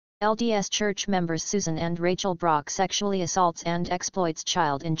LDS Church members Susan and Rachel Brock sexually assaults and exploits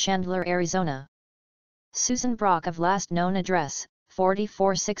child in Chandler, Arizona. Susan Brock of last known address,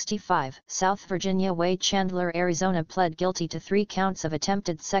 4465 South Virginia Way Chandler, Arizona pled guilty to 3 counts of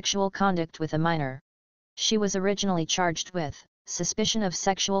attempted sexual conduct with a minor. She was originally charged with suspicion of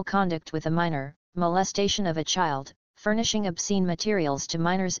sexual conduct with a minor, molestation of a child, furnishing obscene materials to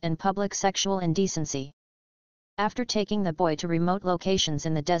minors and public sexual indecency. After taking the boy to remote locations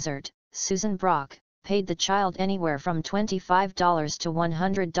in the desert, Susan Brock paid the child anywhere from $25 to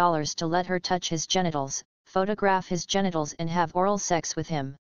 $100 to let her touch his genitals, photograph his genitals and have oral sex with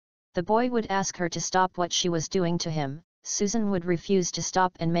him. The boy would ask her to stop what she was doing to him. Susan would refuse to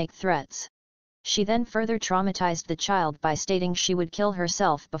stop and make threats. She then further traumatized the child by stating she would kill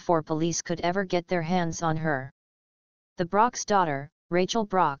herself before police could ever get their hands on her. The Brock's daughter, Rachel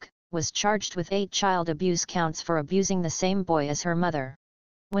Brock, was charged with 8 child abuse counts for abusing the same boy as her mother.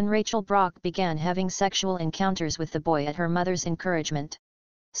 When Rachel Brock began having sexual encounters with the boy at her mother's encouragement,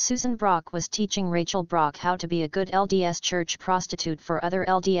 Susan Brock was teaching Rachel Brock how to be a good LDS Church prostitute for other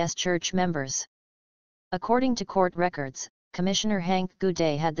LDS Church members. According to court records, Commissioner Hank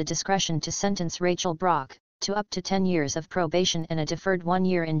Goudet had the discretion to sentence Rachel Brock to up to 10 years of probation and a deferred 1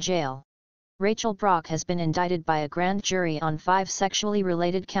 year in jail. Rachel Brock has been indicted by a grand jury on 5 sexually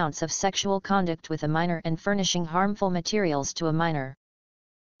related counts of sexual conduct with a minor and furnishing harmful materials to a minor.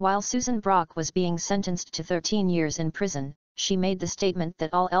 While Susan Brock was being sentenced to 13 years in prison, she made the statement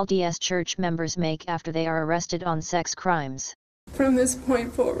that all LDS Church members make after they are arrested on sex crimes. From this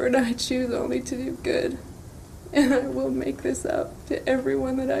point forward, I choose only to do good, and I will make this up to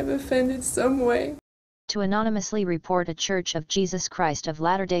everyone that I've offended some way. To anonymously report a Church of Jesus Christ of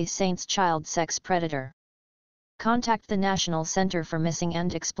Latter-day Saints child sex predator. Contact the National Center for Missing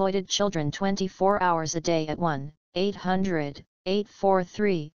and Exploited Children 24 hours a day at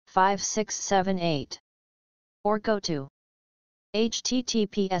 1-800-843-5678. Or go to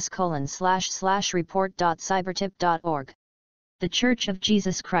https://report.cybertip.org. The Church of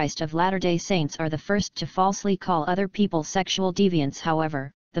Jesus Christ of Latter-day Saints are the first to falsely call other people sexual deviants.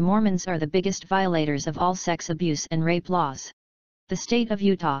 However, the Mormons are the biggest violators of all sex abuse and rape laws. The state of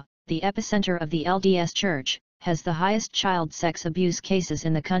Utah, the epicenter of the LDS Church, has the highest child sex abuse cases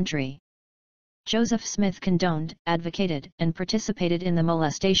in the country. Joseph Smith condoned, advocated, and participated in the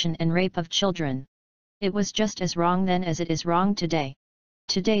molestation and rape of children. It was just as wrong then as it is wrong today.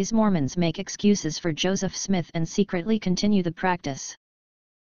 Today's Mormons make excuses for Joseph Smith and secretly continue the practice.